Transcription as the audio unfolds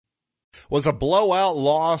Was a blowout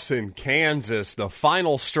loss in Kansas the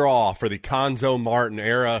final straw for the Cuonzo Martin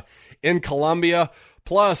era in Columbia?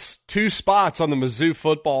 Plus, 2 spots on the Mizzou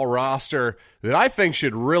football roster that I think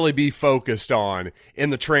should really be focused on in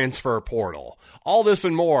the transfer portal. All this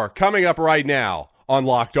and more coming up right now on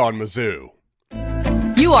Locked On Mizzou.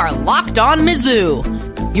 You are Locked On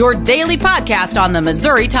Mizzou, your daily podcast on the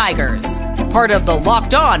Missouri Tigers. Part of the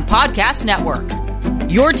Locked On Podcast Network.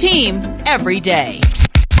 Your team every day.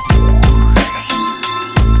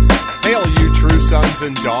 Hail you true sons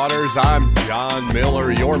and daughters, I'm John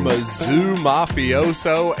Miller, your Mizzou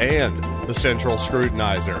mafioso and the central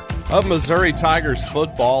scrutinizer of Missouri Tigers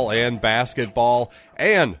football and basketball.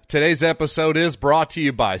 And today's episode is brought to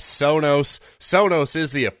you by Sonos. Sonos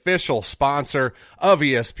is the official sponsor of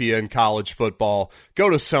ESPN College Football. Go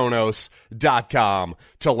to Sonos.com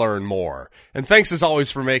to learn more. And thanks as always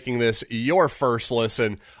for making this your first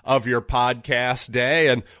listen of your podcast day.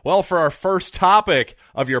 And well, for our first topic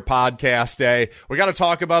of your podcast day, we got to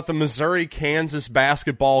talk about the Missouri-Kansas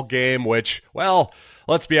basketball game, which, well,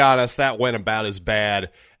 let's be honest, that went about as bad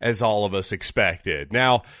as all of us expected.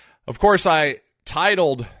 Now, of course, I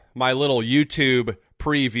titled my little YouTube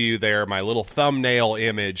preview there, my little thumbnail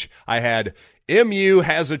image, I had MU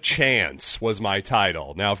has a chance was my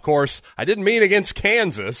title. Now, of course, I didn't mean against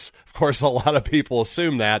Kansas. Of course, a lot of people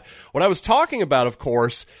assume that. What I was talking about, of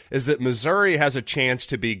course, is that Missouri has a chance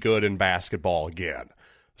to be good in basketball again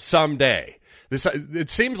someday. It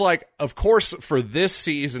seems like, of course, for this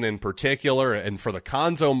season in particular and for the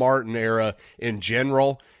Cuonzo Martin era in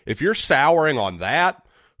general, if you're souring on that,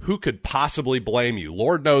 who could possibly blame you?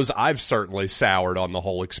 Lord knows I've certainly soured on the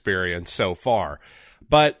whole experience so far.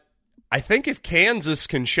 But I think if Kansas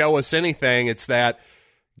can show us anything, it's that,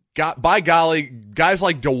 by golly, guys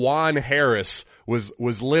like DeJuan Harris was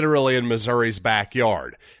literally in Missouri's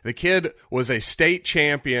backyard. The kid was a state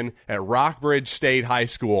champion at Rockbridge State High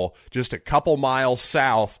School, just a couple miles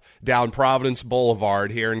south down Providence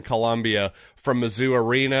Boulevard here in Columbia from Mizzou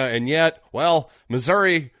Arena, and yet, well,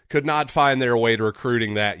 Missouri could not find their way to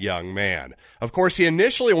recruiting that young man. Of course, he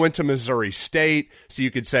initially went to Missouri State, so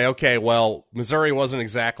you could say, okay, well, Missouri wasn't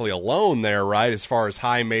exactly alone there, right, as far as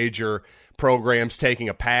high major programs taking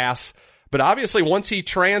a pass. But obviously, once he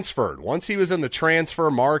transferred, once he was in the transfer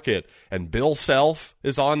market, and Bill Self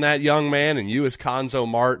is on that young man, and you as Cuonzo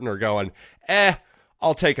Martin are going,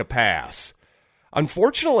 I'll take a pass.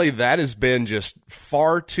 Unfortunately, that has been just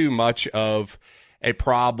far too much of a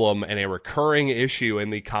problem and a recurring issue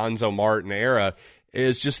in the Cuonzo Martin era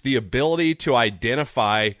is just the ability to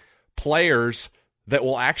identify players that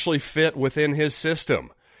will actually fit within his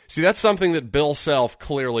system. See, that's something that Bill Self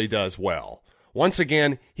clearly does well. Once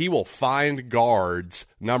again, he will find guards,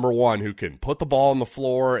 number one, who can put the ball on the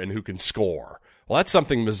floor and who can score. Well, that's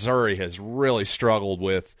something Missouri has really struggled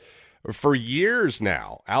with for years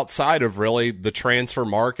now, outside of really the transfer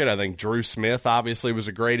market. I think Drew Smith obviously was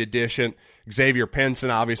a great addition. Xavier Pinson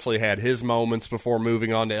obviously had his moments before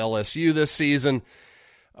moving on to LSU this season.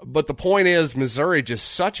 But the point is, Missouri just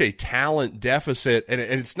such a talent deficit, and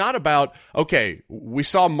it's not about, okay, we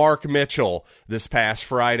saw Mark Mitchell this past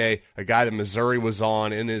Friday, a guy that Missouri was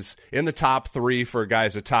on in the top 3 for a guy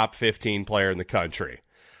who's a top 15 player in the country.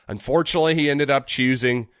 Unfortunately, he ended up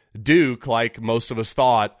choosing Duke, like most of us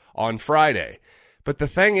thought, on Friday. But the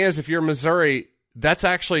thing is, if you're Missouri, that's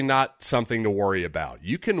actually not something to worry about.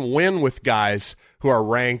 You can win with guys who are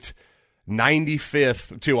ranked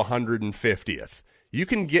 95th to 150th.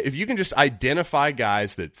 If you can just identify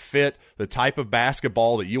guys that fit the type of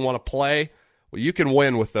basketball that you want to play, well, you can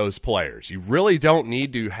win with those players. You really don't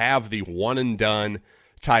need to have the one and done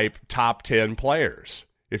type top 10 players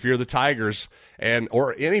if you're the Tigers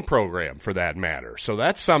or any program for that matter. So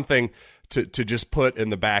that's something to just put in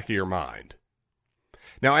the back of your mind.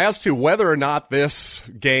 Now, as to whether or not this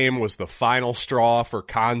game was the final straw for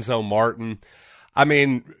Cuonzo Martin, I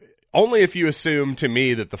mean, only if you assume to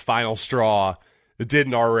me that the final straw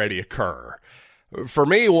didn't already occur. For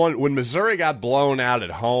me, when Missouri got blown out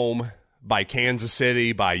at home by Kansas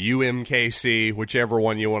City, by UMKC, whichever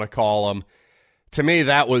one you want to call them, to me,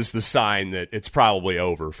 that was the sign that it's probably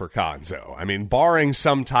over for Cuonzo. I mean, barring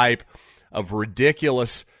some type of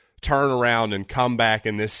ridiculous turnaround and comeback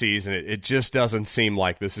in this season, it just doesn't seem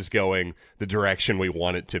like this is going the direction we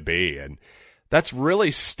want it to be. And that's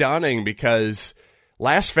really stunning because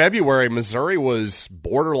last February, Missouri was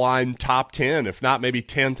borderline top 10, if not maybe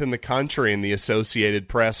 10th in the country in the Associated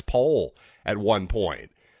Press poll at one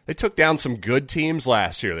point. They took down some good teams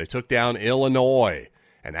last year. They took down Illinois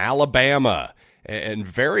and Alabama and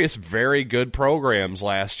various very good programs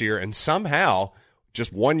last year, and somehow,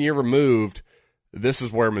 just 1 year removed, this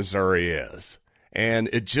is where Missouri is. and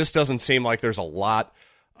it just doesn't seem like there's a lot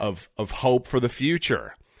of hope for the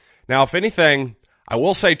future. Now, if anything, I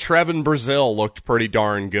will say Trevin Brazile looked pretty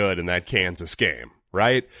darn good in that Kansas game,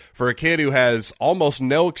 right? For a kid who has almost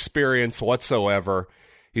no experience whatsoever,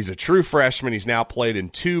 he's a true freshman. He's now played in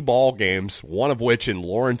 2 ball games, one of which in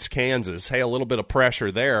Lawrence, Kansas. Hey, a little bit of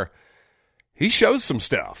pressure there. He shows some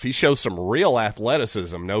stuff. He shows some real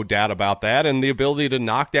athleticism, no doubt about that, and the ability to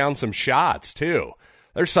knock down some shots, too.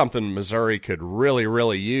 There's something Missouri could really,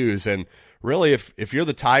 really use. And really, if you're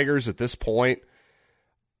the Tigers at this point,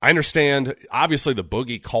 I understand, obviously, the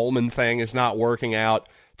Boogie Coleman thing is not working out.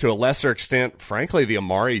 To a lesser extent, frankly, the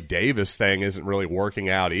Amari Davis thing isn't really working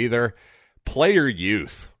out either. Play your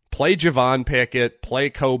youth. Play Javon Pickett. Play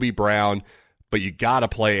Kobe Brown. But you got to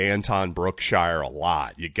play Anton Brookshire a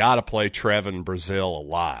lot. You got to play Trevin Brazile a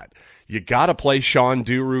lot. You got to play Sean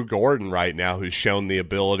Duru Gordon right now, who's shown the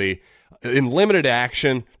ability in limited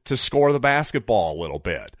action to score the basketball a little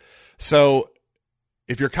bit. So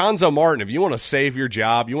if you're Cuonzo Martin, if you want to save your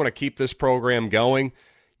job, you want to keep this program going,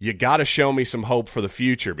 you got to show me some hope for the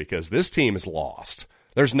future, because this team is lost.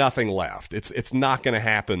 There's nothing left. It's not going to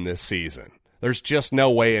happen this season. There's just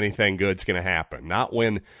no way anything good's going to happen. Not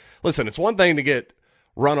when, listen, it's one thing to get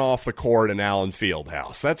run off the court in Allen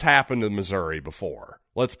Fieldhouse. That's happened in Missouri before.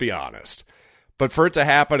 Let's be honest. But for it to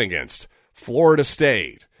happen against Florida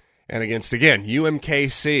State and against, again,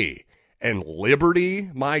 UMKC and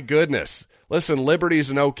Liberty, my goodness. Listen,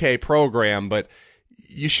 Liberty's an okay program, but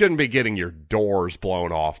you shouldn't be getting your doors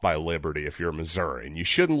blown off by Liberty if you're Missouri. And you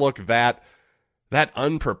shouldn't look that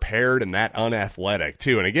unprepared and that unathletic,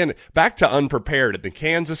 too. And again, back to unprepared at the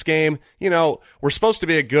Kansas game, we're supposed to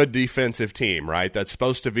be a good defensive team, right? That's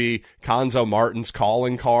supposed to be Cuonzo Martin's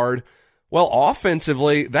calling card. Well,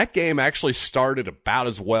 offensively, that game actually started about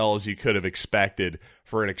as well as you could have expected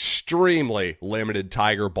for an extremely limited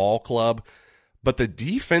Tiger ball club. But the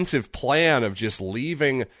defensive plan of just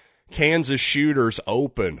leaving Kansas shooters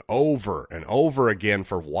open over and over again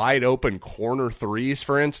for wide open corner threes,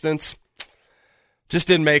 for instance, just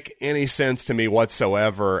didn't make any sense to me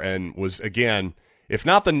whatsoever, and was, again, if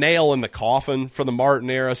not the nail in the coffin for the Martin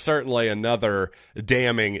era, certainly another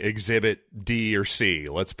damning exhibit D or C,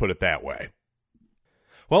 let's put it that way.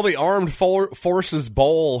 Well, the Armed Forces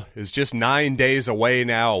Bowl is just 9 days away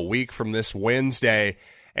now, a week from this Wednesday,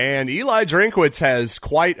 and Eli Drinkwitz has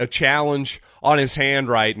quite a challenge on his hand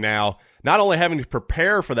right now, not only having to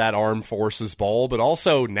prepare for that Armed Forces Bowl, but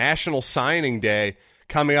also National Signing Day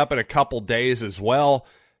coming up in a couple days as well.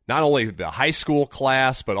 Not only the high school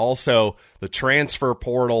class, but also the transfer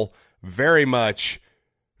portal, very much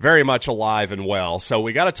alive and well. So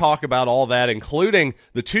we got to talk about all that, including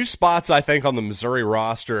the 2 spots, I think, on the Missouri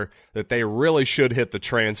roster that they really should hit the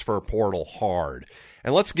transfer portal hard.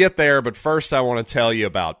 And let's get there, but first I want to tell you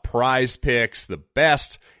about Prize Picks, the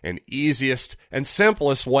best and easiest and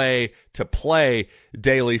simplest way to play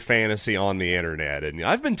daily fantasy on the internet. And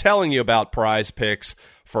I've been telling you about Prize Picks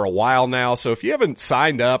for a while now, so if you haven't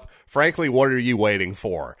signed up, frankly, what are you waiting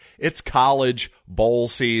for? It's college bowl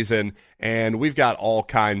season, and we've got all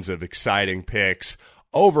kinds of exciting picks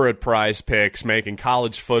over at Prize Picks, making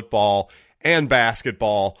college football and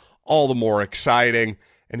basketball all the more exciting.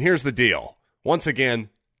 And here's the deal. Once again,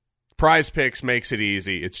 Prize Picks makes it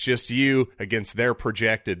easy. It's just you against their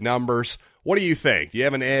projected numbers. What do you think? Do you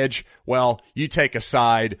have an edge? Well, you take a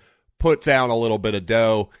side, put down a little bit of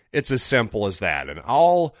dough. It's as simple as that. And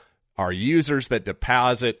all our users that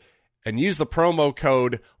deposit and use the promo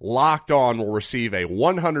code LOCKEDON will receive a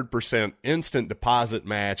 100% instant deposit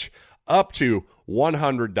match up to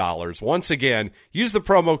 $100. Once again, use the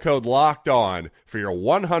promo code LOCKEDON for your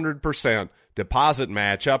 100% deposit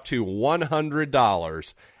match up to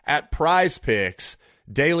 $100 at Prize Picks.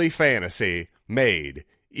 Daily fantasy made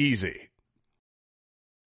easy.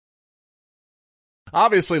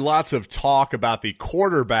 Obviously, lots of talk about the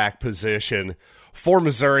quarterback position for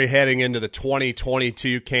Missouri heading into the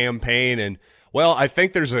 2022 campaign. And, well, I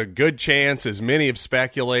think there's a good chance, as many have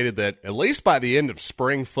speculated, that at least by the end of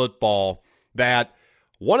spring football, that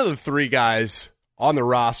one of the 3 guys on the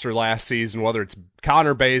roster last season, whether it's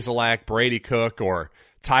Connor Bazelak, Brady Cook, or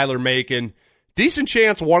Tyler Macon, decent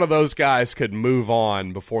chance one of those guys could move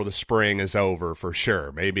on before the spring is over for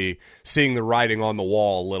sure. Maybe seeing the writing on the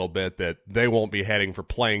wall a little bit that they won't be heading for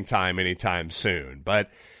playing time anytime soon.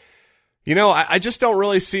 But, I just don't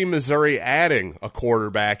really see Missouri adding a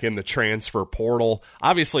quarterback in the transfer portal.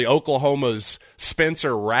 Obviously, Oklahoma's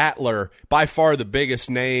Spencer Rattler, by far the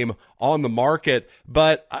biggest name on the market,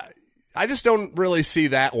 but I just don't really see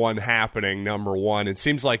that one happening, number one. It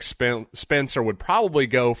seems like Spencer would probably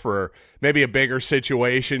go for maybe a bigger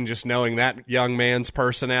situation, just knowing that young man's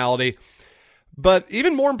personality. But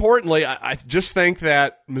even more importantly, I just think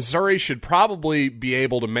that Missouri should probably be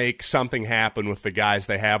able to make something happen with the guys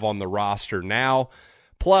they have on the roster now,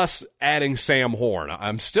 plus adding Sam Horn.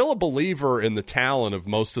 I'm still a believer in the talent of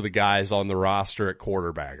most of the guys on the roster at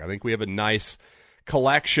quarterback. I think we have a nice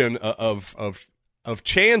collection of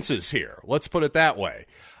chances here. Let's put it that way.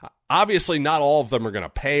 Obviously, not all of them are going to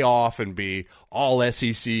pay off and be all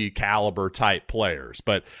SEC caliber type players,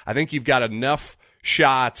 but I think you've got enough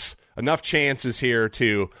shots, enough chances here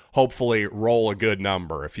to hopefully roll a good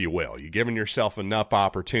number, if you will. You've given yourself enough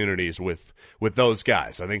opportunities with those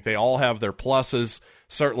guys. I think they all have their pluses,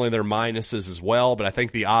 certainly their minuses as well, but I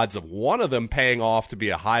think the odds of one of them paying off to be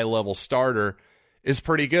a high-level starter is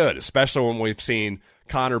pretty good, especially when we've seen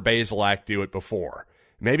Connor Bazelak do it before.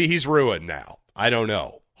 Maybe he's ruined now. I don't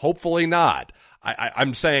know. Hopefully not.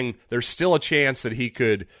 I'm saying there's still a chance that he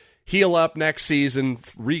could heal up next season,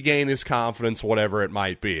 regain his confidence, whatever it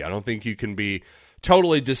might be. I don't think you can be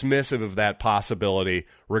totally dismissive of that possibility,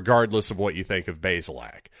 regardless of what you think of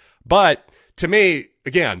Bazelak. But to me,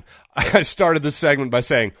 again, I started this segment by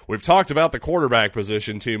saying we've talked about the quarterback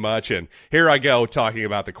position too much, and here I go talking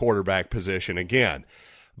about the quarterback position again.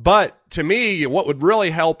 But to me, what would really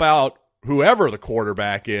help out whoever the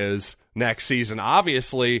quarterback is next season,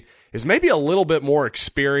 obviously, is maybe a little bit more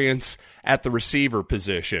experience at the receiver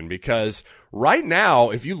position, because right now,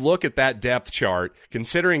 if you look at that depth chart,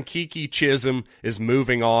 considering Keke Chisholm is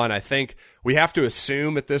moving on, I think we have to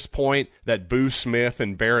assume at this point that Boo Smith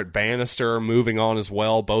and Barrett Bannister are moving on as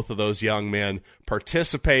well. Both of those young men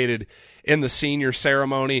participated in the senior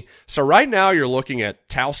ceremony. So right now you're looking at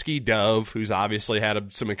Towski Dove, who's obviously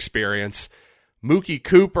had some experience, Mookie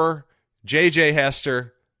Cooper, J.J.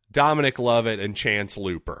 Hester, Dominic Lovett, and Chance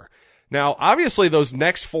Looper. Now, obviously, those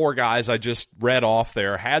next four guys I just read off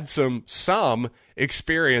there had some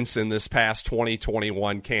experience in this past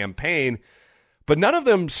 2021 campaign, but none of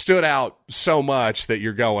them stood out so much that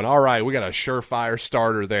you're going, all right, we got a surefire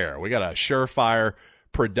starter there. We got a surefire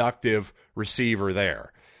productive receiver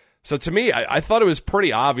there. So to me, I thought it was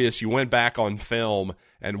pretty obvious. You went back on film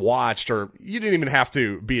and watched, or you didn't even have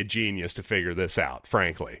to be a genius to figure this out,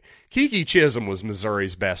 frankly. Keke Chisholm was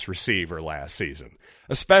Missouri's best receiver last season,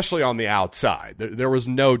 especially on the outside. There was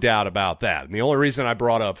no doubt about that. And the only reason I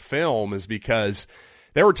brought up film is because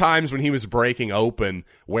there were times when he was breaking open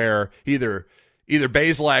where either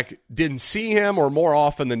Bazelak didn't see him, or more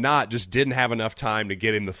often than not, just didn't have enough time to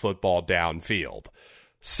get him the football downfield.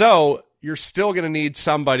 So you're still going to need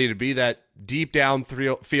somebody to be that deep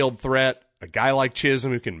downfield threat, a guy like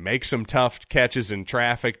Chisholm who can make some tough catches in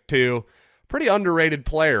traffic too. Pretty underrated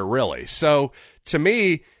player, really. So to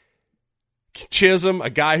me, Chisholm,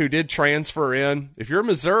 a guy who did transfer in. If you're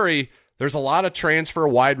Missouri, there's a lot of transfer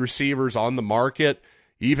wide receivers on the market.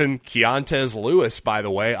 Even Keontez Lewis, by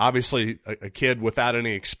the way, obviously a kid without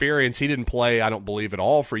any experience. He didn't play, I don't believe, at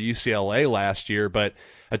all for UCLA last year, but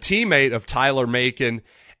a teammate of Tyler Macon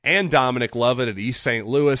and Dominic Lovett at East St.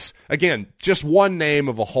 Louis. Again, just one name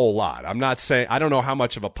of a whole lot. I'm not saying, I don't know how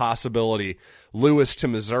much of a possibility Lewis to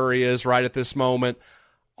Missouri is right at this moment.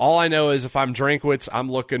 All I know is if I'm Drinkwitz,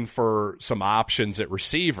 I'm looking for some options at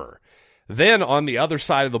receiver. Then on the other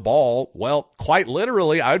side of the ball, well, quite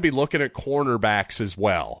literally, I would be looking at cornerbacks as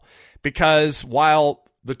well. Because while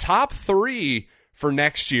the top three for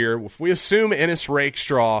next year, if we assume Ennis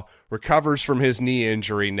Rakestraw recovers from his knee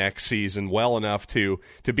injury next season well enough to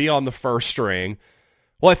be on the first string,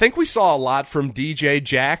 well, I think we saw a lot from DJ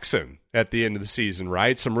Jackson at the end of the season,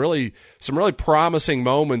 right? Some really promising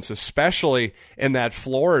moments, especially in that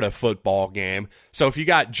Florida football game. So if you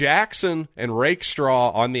got Jackson and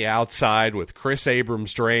Rakestraw on the outside with Chris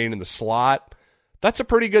Abrams-Drain in the slot, that's a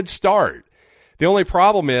pretty good start. The only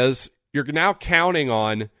problem is you're now counting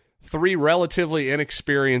on three relatively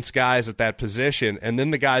inexperienced guys at that position, and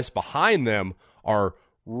then the guys behind them are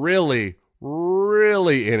really,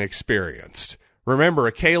 really inexperienced.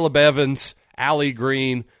 Remember, Caleb Evans, Allie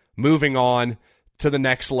Green, moving on to the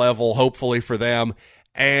next level, hopefully for them.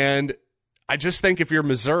 And I just think if you're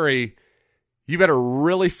Missouri, you better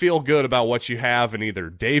really feel good about what you have in either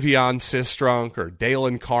Davion Sistrunk or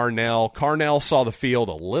Dalen Carnell. Carnell saw the field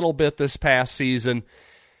a little bit this past season.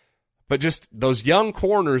 But just those young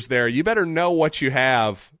corners there, you better know what you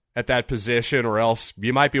have at that position, or else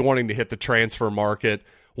you might be wanting to hit the transfer market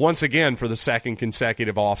once again for the second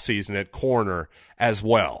consecutive offseason at corner as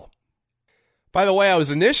well. By the way, I was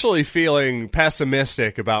initially feeling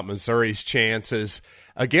pessimistic about Missouri's chances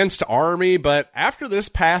against Army, but after this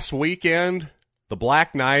past weekend, the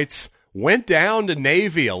Black Knights went down to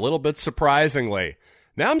Navy a little bit surprisingly.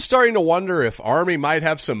 Now I'm starting to wonder if Army might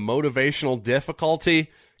have some motivational difficulty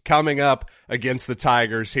coming up against the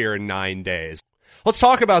Tigers here in 9 days. Let's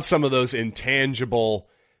talk about some of those intangible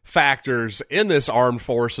factors in this Armed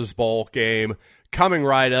Forces Bowl game coming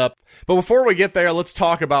right up. But before we get there, let's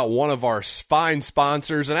talk about one of our fine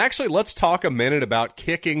sponsors. And actually, let's talk a minute about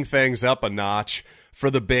kicking things up a notch for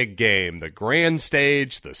the big game, the grand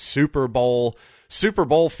stage, the Super Bowl. Super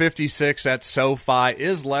Bowl 56 at SoFi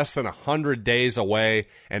is less than 100 days away,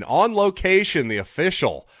 and On Location, the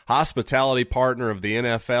official hospitality partner of the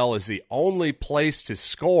NFL, is the only place to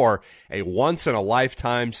score a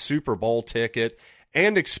once-in-a-lifetime Super Bowl ticket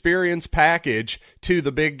and experience package to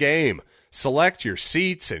the big game. Select your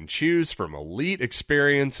seats and choose from elite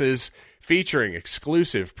experiences featuring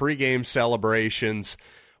exclusive pregame celebrations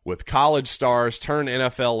with college stars turned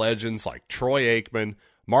NFL legends like Troy Aikman,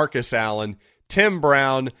 Marcus Allen, Tim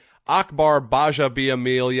Brown, Akbar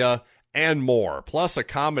Bajabiamilia, and more, plus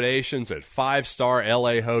accommodations at 5-star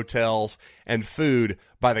LA hotels and food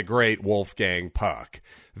by the great Wolfgang Puck.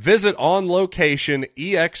 Visit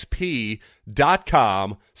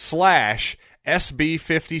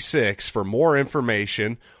onlocation.com/SB56 for more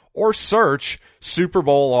information or search Super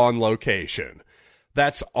Bowl On Location.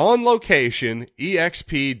 That's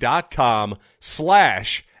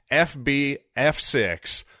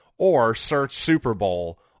onlocation.exp.com/FBF6 or search Super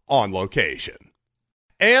Bowl On Location.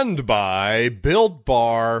 And by Built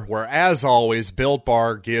Bar, where, as always, Built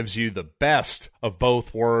Bar gives you the best of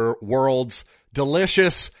both worlds,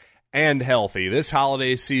 delicious and healthy. This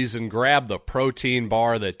holiday season, grab the protein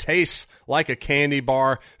bar that tastes like a candy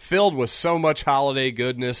bar, filled with so much holiday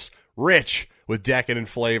goodness, rich with decadent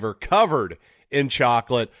flavor, covered in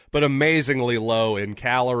chocolate, but amazingly low in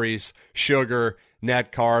calories, sugar,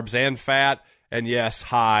 net carbs, and fat. And yes,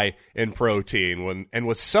 high in protein. And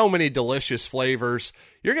with so many delicious flavors,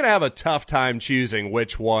 you're going to have a tough time choosing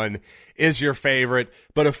which one is your favorite,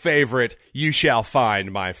 but a favorite you shall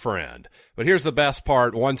find, my friend. But here's the best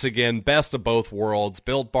part. Once again, best of both worlds.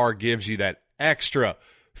 Built Bar gives you that extra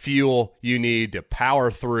fuel you need to power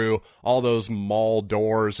through all those mall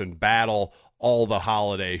doors and battle all the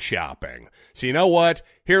holiday shopping. So you know what?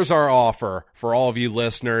 Here's our offer for all of you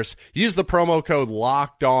listeners. Use the promo code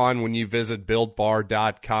LOCKEDON when you visit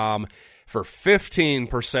BuiltBar.com for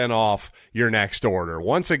 15% off your next order.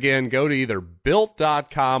 Once again, go to either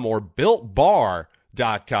Built.com or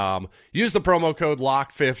BuiltBar.com. Use the promo code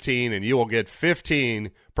LOCK15 and you will get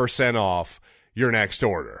 15% off your next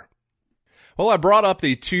order. Well, I brought up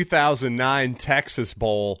the 2009 Texas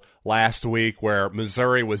Bowl last week where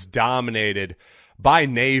Missouri was dominated by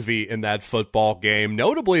Navy in that football game.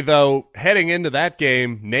 Notably, though, heading into that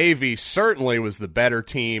game, Navy certainly was the better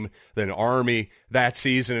team than Army that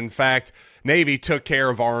season. In fact, Navy took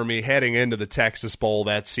care of Army heading into the Texas Bowl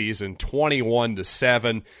that season,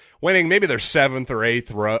 21-7, winning maybe their 7th or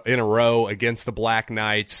 8th in a row against the Black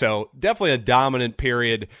Knights. So definitely a dominant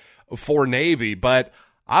period for Navy. But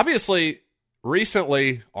obviously,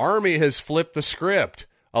 recently, Army has flipped the script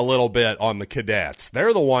a little bit on the cadets.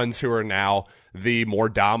 They're the ones who are now the more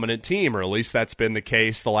dominant team, or at least that's been the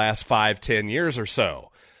case the last 5-10 years or so.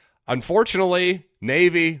 Unfortunately,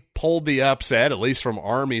 Navy pulled the upset, at least from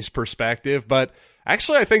Army's perspective, but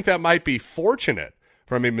actually I think that might be fortunate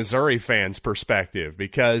from a Missouri fan's perspective,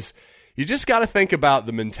 because you just got to think about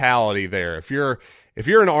the mentality there. If you're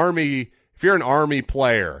an Army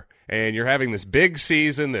player and you're having this big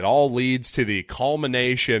season that all leads to the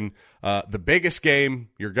culmination, the biggest game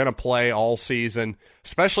you're going to play all season,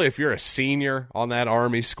 especially if you're a senior on that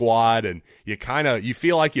Army squad and you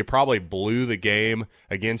feel like you probably blew the game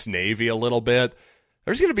against Navy a little bit,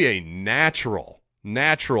 there's going to be a natural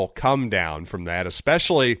come down from that,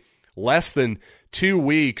 especially less than 2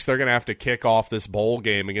 weeks. They're going to have to kick off this bowl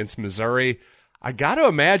game against Missouri. I got to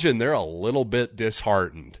imagine they're a little bit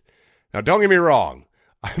disheartened. Now, don't get me wrong.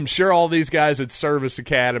 I'm sure all these guys at service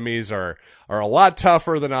academies are a lot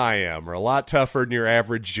tougher than I am, or a lot tougher than your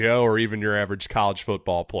average Joe or even your average college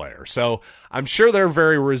football player. So I'm sure they're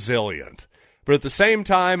very resilient. But at the same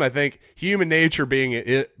time, I think human nature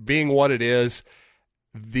being what it is,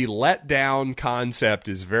 the letdown concept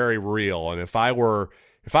is very real. And if I were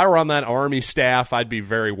on that Army staff, I'd be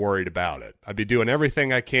very worried about it. I'd be doing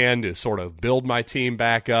everything I can to sort of build my team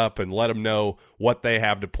back up and let them know what they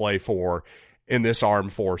have to play for in this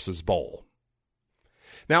Armed Forces Bowl.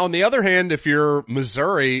 Now, on the other hand, if you're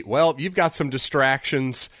Missouri, well, you've got some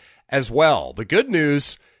distractions as well. The good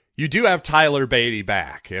news, you do have Tyler Beatty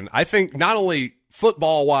back. And I think not only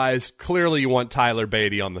football-wise, clearly you want Tyler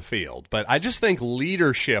Beatty on the field, but I just think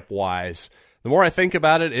leadership-wise, the more I think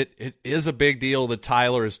about it, it is a big deal that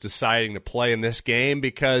Tyler is deciding to play in this game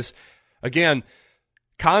because, again,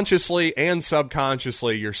 consciously and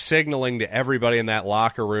subconsciously, you're signaling to everybody in that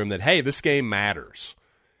locker room that, hey, this game matters.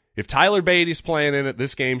 If Tyler Badie's playing in it,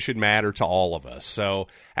 this game should matter to all of us. So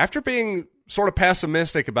after being sort of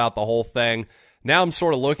pessimistic about the whole thing, now I'm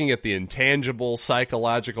sort of looking at the intangible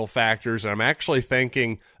psychological factors, and I'm actually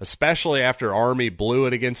thinking, especially after Army blew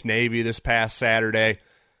it against Navy this past Saturday,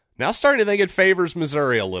 now starting to think it favors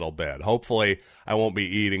Missouri a little bit. Hopefully I won't be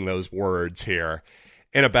eating those words here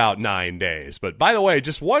in about 9 days. But by the way,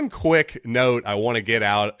 just one quick note I want to get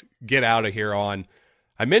out of here on.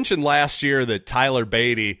 I mentioned last year that Tyler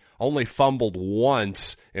Badie only fumbled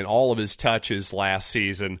once in all of his touches last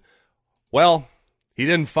season. Well, he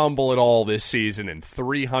didn't fumble at all this season in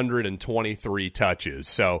 323 touches.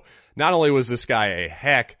 So not only was this guy a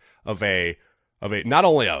heck of not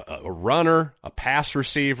only a runner, a pass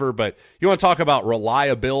receiver, but you want to talk about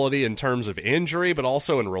reliability in terms of injury, but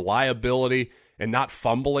also in reliability and not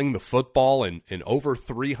fumbling the football in over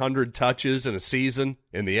 300 touches in a season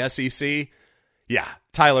in the SEC. Yeah,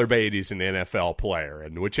 Tyler Badie's an NFL player,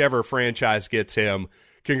 and whichever franchise gets him,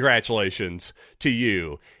 congratulations to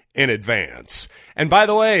you in advance. And by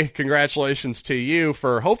the way, congratulations to you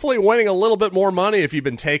for hopefully winning a little bit more money if you've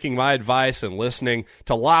been taking my advice and listening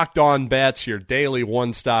to Locked On Bets, your daily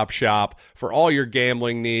one-stop shop for all your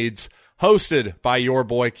gambling needs, hosted by your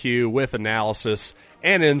boy Q with analysis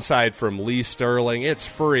and insight from Lee Sterling. It's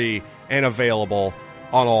free and available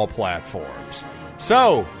on all platforms.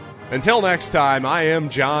 So, until next time, I am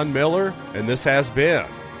John Miller, and this has been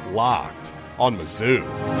Locked on Mizzou.